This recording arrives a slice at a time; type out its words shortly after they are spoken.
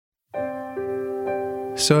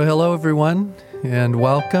So hello everyone and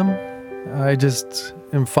welcome. I just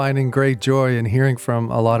am finding great joy in hearing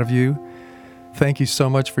from a lot of you. Thank you so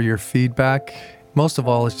much for your feedback. Most of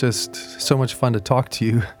all, it's just so much fun to talk to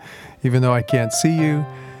you, even though I can't see you.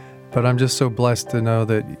 But I'm just so blessed to know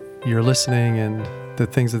that you're listening and the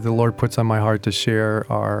things that the Lord puts on my heart to share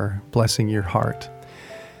are blessing your heart.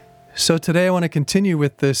 So today I want to continue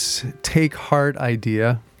with this take heart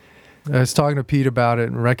idea. I was talking to Pete about it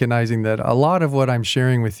and recognizing that a lot of what I'm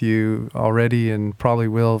sharing with you already and probably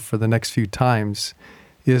will for the next few times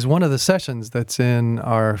is one of the sessions that's in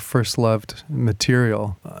our First Loved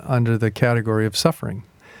material under the category of suffering.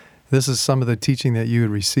 This is some of the teaching that you would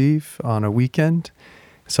receive on a weekend,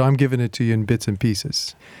 so I'm giving it to you in bits and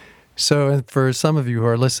pieces. So for some of you who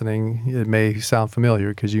are listening, it may sound familiar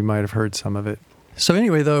because you might have heard some of it. So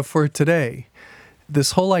anyway, though, for today,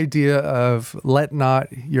 this whole idea of let not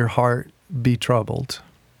your heart be troubled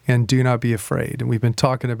and do not be afraid. And we've been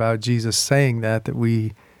talking about Jesus saying that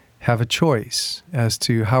we have a choice as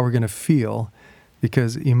to how we're going to feel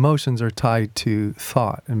because emotions are tied to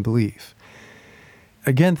thought and belief.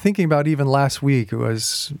 Again, thinking about even last week, it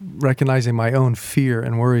was recognizing my own fear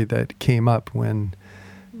and worry that came up when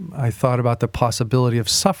I thought about the possibility of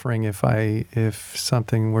suffering if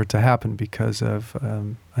something were to happen because of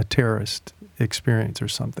a terrorist experience or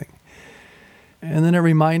something. And then it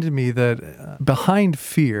reminded me that behind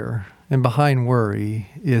fear and behind worry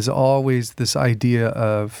is always this idea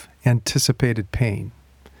of anticipated pain,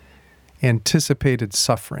 anticipated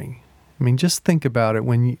suffering. I mean, just think about it.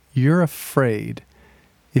 When you're afraid,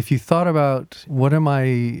 if you thought about what am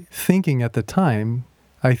I thinking at the time,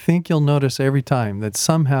 I think you'll notice every time that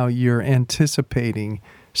somehow you're anticipating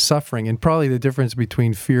suffering. And probably the difference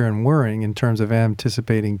between fear and worrying in terms of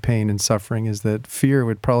anticipating pain and suffering is that fear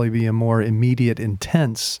would probably be a more immediate,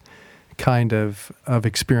 intense kind of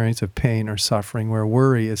experience of pain or suffering, where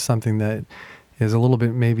worry is something that is a little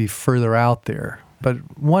bit maybe further out there. But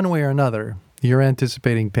one way or another, you're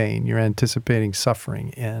anticipating pain, you're anticipating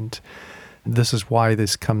suffering. And this is why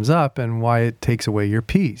this comes up and why it takes away your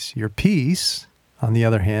peace. Your peace, on the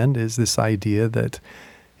other hand, is this idea that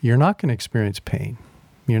you're not going to experience pain.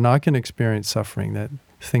 You're not going to experience suffering, that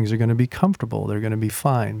things are going to be comfortable, they're going to be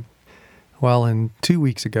fine. Well, 2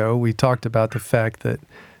 weeks ago, we talked about the fact that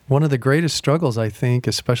one of the greatest struggles, I think,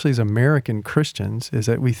 especially as American Christians, is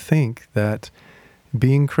that we think that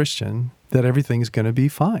being Christian, that everything's going to be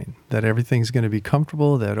fine, that everything's going to be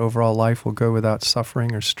comfortable, that overall life will go without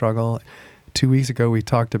suffering or struggle. 2 weeks ago, we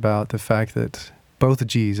talked about the fact that both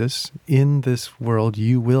Jesus, in this world,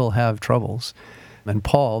 you will have troubles. And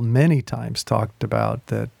Paul many times talked about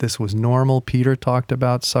that this was normal. Peter talked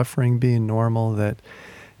about suffering being normal. That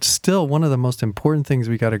still one of the most important things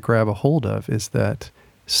we got to grab a hold of is that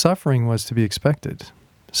suffering was to be expected.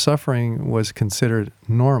 Suffering was considered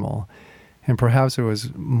normal. And perhaps it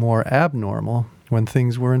was more abnormal when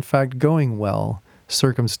things were in fact going well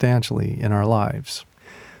circumstantially in our lives.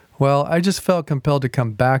 Well, I just felt compelled to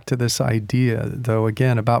come back to this idea, though,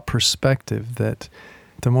 again, about perspective, that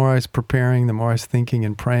the more I was preparing, the more I was thinking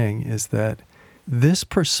and praying, is that this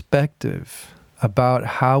perspective about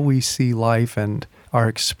how we see life and our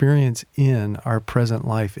experience in our present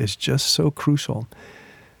life is just so crucial.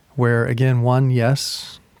 Where, again, one,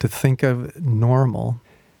 yes, to think of normal,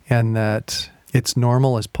 and that it's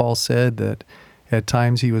normal, as Paul said, that at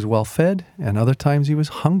times he was well-fed, and other times he was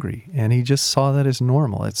hungry, and he just saw that as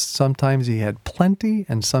normal. It's sometimes he had plenty,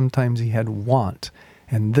 and sometimes he had want,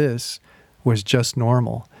 and this was just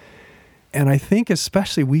normal. And I think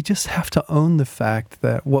especially we just have to own the fact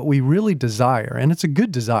that what we really desire, and it's a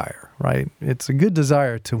good desire, right? It's a good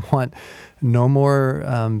desire to want no more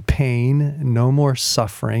pain, no more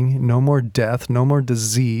suffering, no more death, no more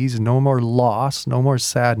disease, no more loss, no more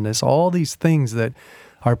sadness, all these things that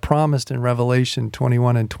are promised in Revelation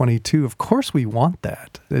 21 and 22. Of course we want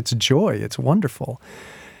that. It's joy. It's wonderful.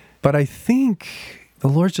 But I think the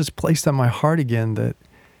Lord's just placed on my heart again that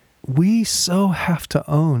we so have to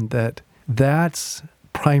own that that's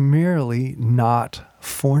primarily not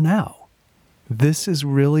for now. This is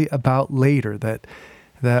really about later, that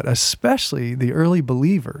especially the early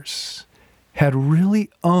believers had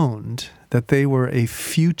really owned that they were a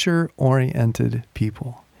future-oriented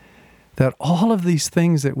people. That all of these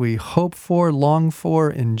things that we hope for, long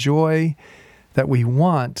for, enjoy, that we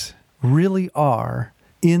want, really are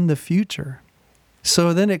in the future.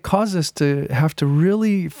 So then it causes us to have to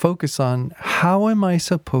really focus on how am I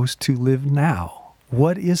supposed to live now?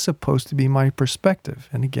 What is supposed to be my perspective?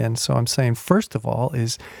 And again, so I'm saying, first of all,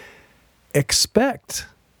 is expect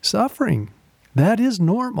suffering. That is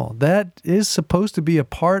normal. That is supposed to be a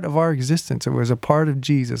part of our existence. It was a part of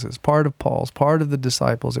Jesus. It was part of Paul's, part of the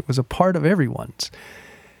disciples. It was a part of everyone's.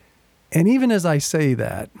 And even as I say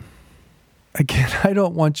that, again, I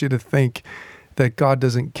don't want you to think that God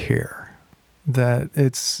doesn't care, that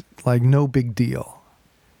it's like no big deal.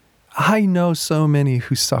 I know so many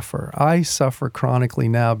who suffer. I suffer chronically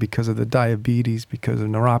now because of the diabetes, because of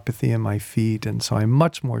neuropathy in my feet, and so I'm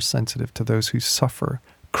much more sensitive to those who suffer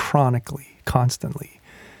chronically, constantly.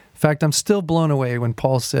 In fact, I'm still blown away when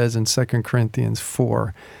Paul says in 2 Corinthians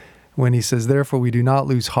 4, when he says, "Therefore we do not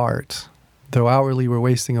lose heart, though outwardly we're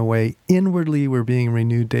wasting away, inwardly we're being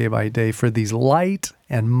renewed day by day for these light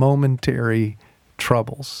and momentary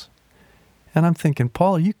troubles." And I'm thinking,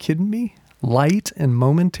 Paul, are you kidding me? Light and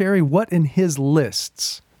momentary? What in his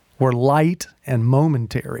lists were light and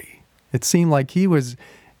momentary? It seemed like he was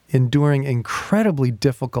enduring incredibly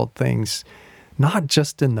difficult things, not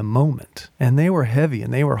just in the moment. And they were heavy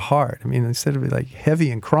and they were hard. I mean, instead of like heavy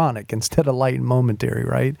and chronic, instead of light and momentary,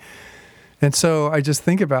 right? And so I just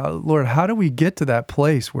think about, Lord, how do we get to that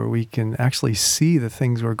place where we can actually see the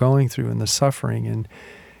things we're going through and the suffering?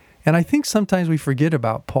 And I think sometimes we forget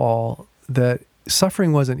about Paul, that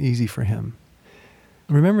suffering wasn't easy for him.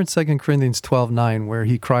 Remember in 2 Corinthians 12:9, where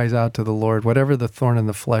he cries out to the Lord, whatever the thorn in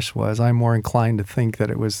the flesh was, I'm more inclined to think that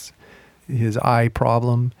it was his eye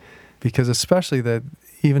problem, because especially that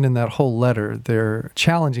even in that whole letter, they're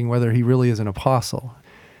challenging whether he really is an apostle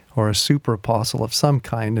or a super apostle of some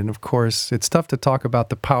kind. And of course, it's tough to talk about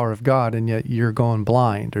the power of God, and yet you're going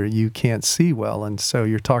blind or you can't see well. And so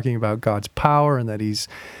you're talking about God's power and that he's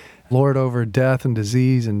Lord over death and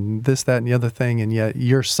disease and this, that, and the other thing, and yet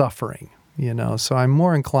you're suffering, So I'm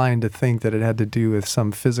more inclined to think that it had to do with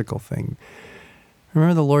some physical thing.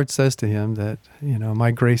 Remember, the Lord says to him that,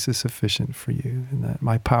 my grace is sufficient for you, and that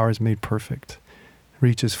my power is made perfect,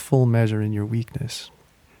 reaches full measure in your weakness.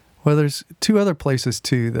 Well, there's two other places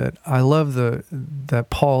too that I love that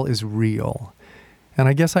Paul is real. And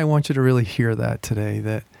I guess I want you to really hear that today,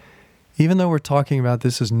 that even though we're talking about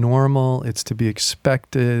this is normal, it's to be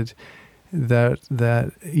expected,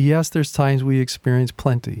 that yes, there's times we experience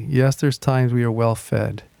plenty. Yes, there's times we are well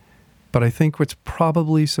fed. But I think what's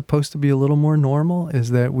probably supposed to be a little more normal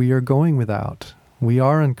is that we are going without. We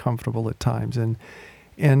are uncomfortable at times. And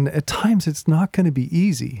at times it's not going to be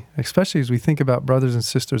easy, especially as we think about brothers and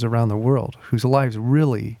sisters around the world whose lives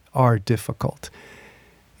really are difficult.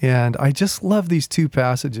 And I just love these two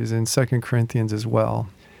passages in 2 Corinthians as well,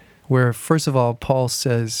 where, first of all, Paul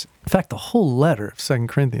says, in fact, the whole letter of 2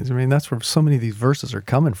 Corinthians, that's where so many of these verses are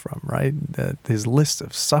coming from, right? His list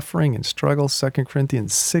of suffering and struggle. 2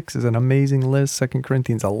 Corinthians 6 is an amazing list. 2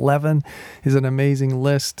 Corinthians 11 is an amazing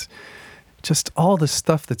list. Just all the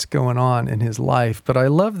stuff that's going on in his life. But I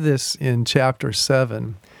love this in chapter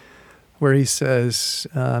 7, where he says,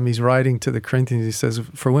 he's writing to the Corinthians, he says,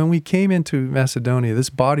 "For when we came into Macedonia, this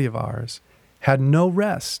body of ours had no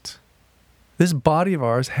rest." This body of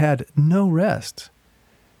ours had no rest.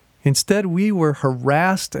 Instead, we were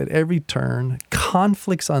harassed at every turn,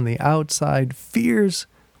 conflicts on the outside, fears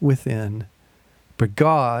within. But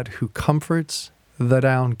God, who comforts the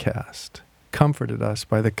downcast, comforted us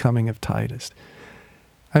by the coming of Titus.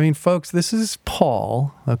 Folks, this is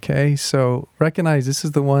Paul, okay? So recognize this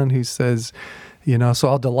is the one who says, so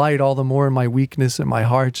I'll delight all the more in my weakness and my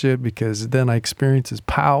hardship, because then I experience his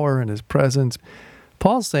power and his presence.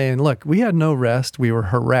 Paul's saying, look, we had no rest. We were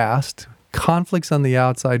harassed, conflicts on the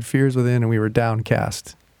outside, fears within, and we were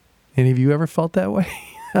downcast. Any of you ever felt that way?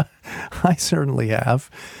 I certainly have.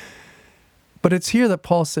 But it's here that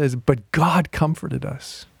Paul says, but God comforted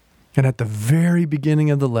us. And at the very beginning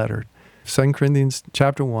of the letter, 2 Corinthians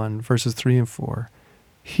chapter 1, verses 3 and 4,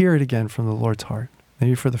 hear it again from the Lord's heart,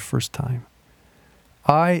 maybe for the first time.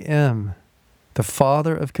 I am the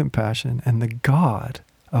Father of compassion and the God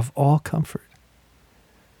of all comfort.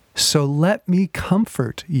 So let me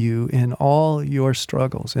comfort you in all your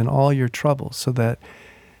struggles, in all your troubles, so that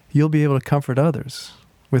you'll be able to comfort others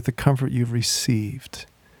with the comfort you've received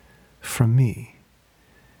from me.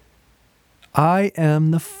 I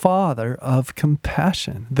am the Father of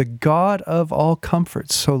compassion, the God of all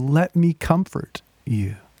comfort. So let me comfort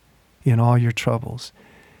you in all your troubles.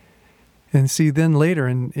 And see, then later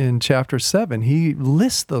in chapter 7, he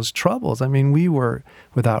lists those troubles. We were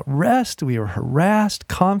without rest, we were harassed,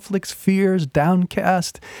 conflicts, fears,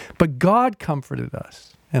 downcast, but God comforted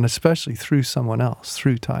us, and especially through someone else,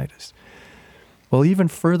 through Titus. Well, even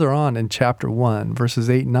further on in chapter 1, verses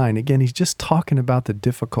 8 and 9, again, he's just talking about the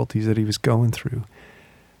difficulties that he was going through.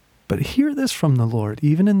 But hear this from the Lord,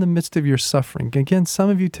 even in the midst of your suffering. Again, some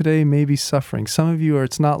of you today may be suffering. Some of you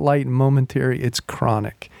it's not light and momentary, it's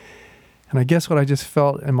chronic. And I guess what I just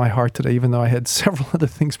felt in my heart today, even though I had several other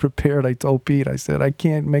things prepared, I told Pete, I said, I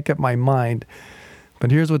can't make up my mind.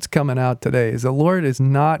 But here's what's coming out today, is the Lord is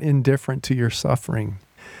not indifferent to your suffering.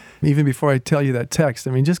 Even before I tell you that text,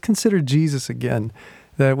 just consider Jesus again,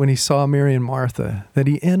 that when he saw Mary and Martha, that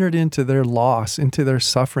he entered into their loss, into their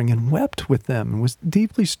suffering, and wept with them, and was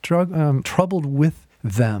deeply troubled with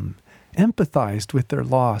them, empathized with their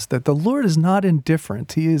loss, that the Lord is not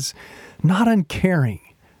indifferent. He is not uncaring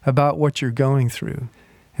about what you're going through.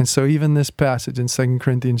 And so even this passage in 2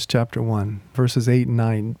 Corinthians chapter 1, verses 8 and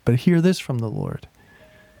 9, but hear this from the Lord.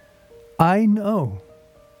 I know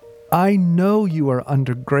you are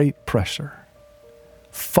under great pressure,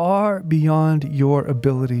 far beyond your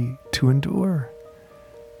ability to endure,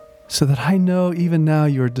 so that I know even now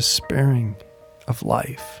you are despairing of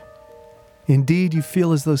life. Indeed, you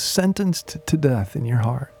feel as though sentenced to death in your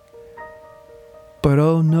heart. But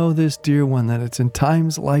know this, dear one, that it's in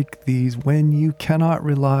times like these when you cannot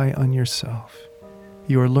rely on yourself,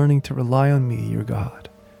 you are learning to rely on me, your God,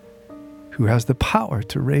 who has the power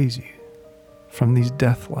to raise you from these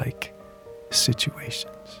death-like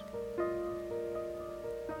situations.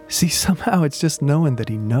 See, somehow it's just knowing that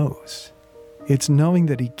he knows. It's knowing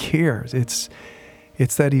that he cares. It's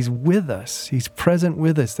that he's with us. He's present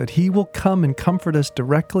with us, that he will come and comfort us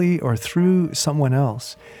directly or through someone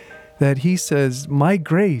else. That he says, my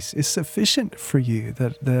grace is sufficient for you,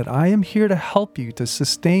 that I am here to help you, to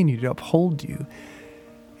sustain you, to uphold you.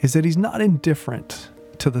 Is that he's not indifferent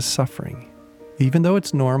to the suffering, even though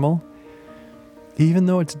it's normal, even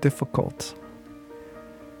though it's difficult.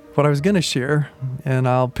 What I was going to share, and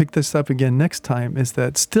I'll pick this up again next time, is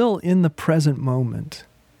that still in the present moment,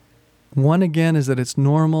 one again is that it's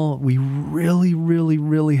normal. We really, really,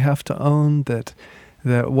 really have to own that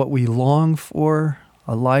what we long for,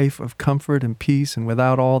 a life of comfort and peace, and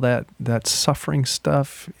without all that suffering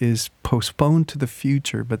stuff, is postponed to the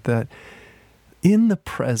future, but that in the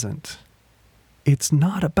present, it's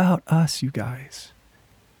not about us, you guys.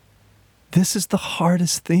 This is the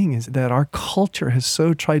hardest thing, is that our culture has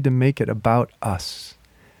so tried to make it about us,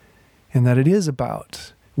 and that it is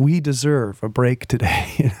about, we deserve a break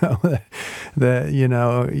today, that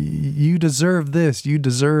you deserve this, you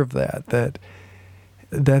deserve that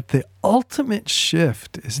the ultimate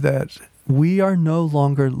shift is that we are no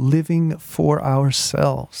longer living for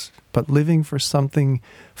ourselves, but living for something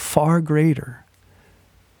far greater.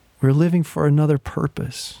 We're living for another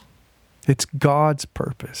purpose. It's God's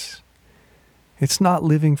purpose. It's not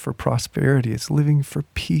living for prosperity. It's living for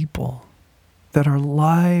people, that our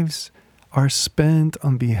lives are spent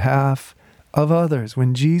on behalf of others.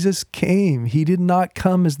 When Jesus came, he did not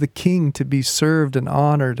come as the king to be served and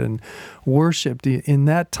honored and worshiped. In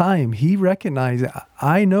that time, he recognized,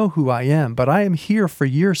 I know who I am, but I am here for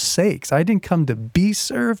your sakes. I didn't come to be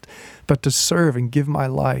served, but to serve and give my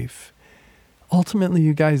life. Ultimately,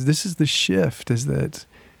 you guys, this is the shift, is that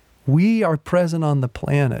we are present on the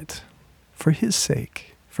planet for his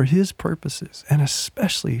sake, for his purposes, and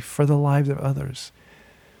especially for the lives of others.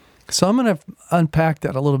 So I'm going to unpack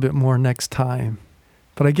that a little bit more next time.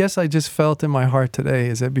 But I guess I just felt in my heart today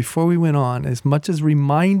is that before we went on, as much as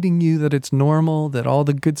reminding you that it's normal, that all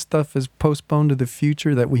the good stuff is postponed to the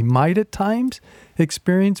future, that we might at times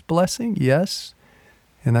experience blessing, yes.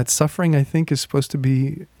 And that suffering, I think, is supposed to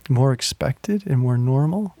be more expected and more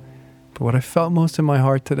normal. But what I felt most in my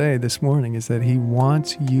heart today, this morning, is that he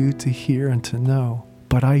wants you to hear and to know,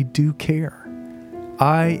 but I do care.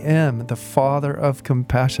 I am the Father of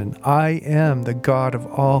compassion. I am the God of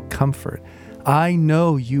all comfort. I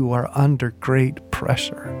know you are under great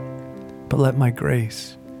pressure, but let my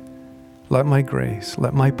grace, let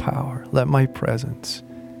my power, let my presence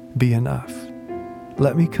be enough.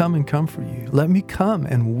 Let me come and comfort you. Let me come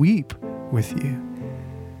and weep with you.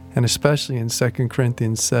 And especially in 2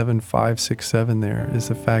 Corinthians 7, 5, 6, 7, there is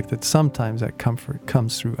the fact that sometimes that comfort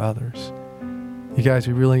comes through others. You guys,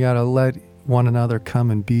 we really got to let one another come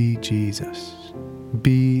and be Jesus,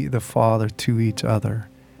 be the Father to each other,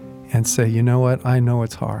 and say, you know what, I know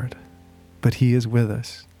it's hard, but he is with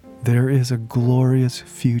us. There is a glorious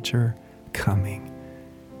future coming,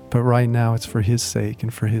 but right now it's for his sake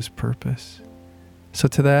and for his purpose. So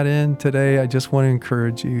to that end, today, I just want to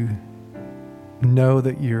encourage you, know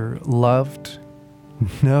that you're loved,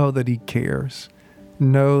 know that he cares,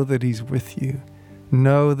 know that he's with you,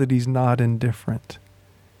 know that he's not indifferent.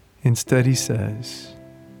 Instead, he says,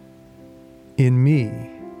 in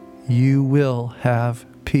me, you will have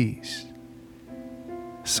peace.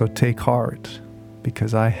 So take heart,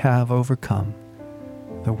 because I have overcome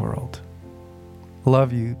the world.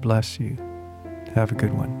 Love you, bless you. Have a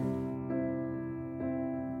good one.